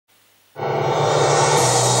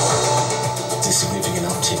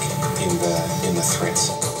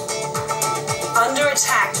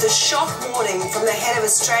shock warning from the head of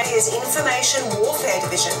Australia's Information Warfare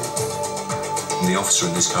Division. The officer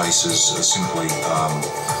in this case has simply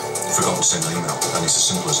forgotten to send an email, and it's as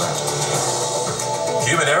simple as that.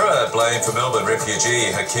 Human error blamed for Melbourne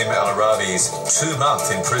refugee Hakim Al-Arabi's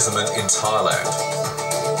 2-month imprisonment in Thailand.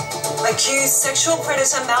 Accused sexual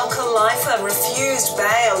predator Malka Leifer refused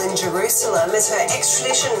bail in Jerusalem as her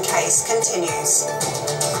extradition case continues.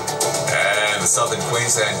 And the southern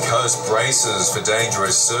Queensland coast braces for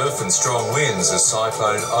dangerous surf and strong winds as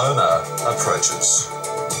Cyclone Oma approaches.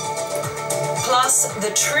 Plus,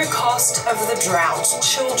 the true cost of the drought.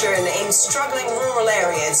 Children in struggling rural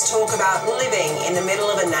areas talk about living in the middle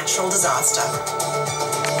of a natural disaster.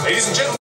 Ladies and gentlemen.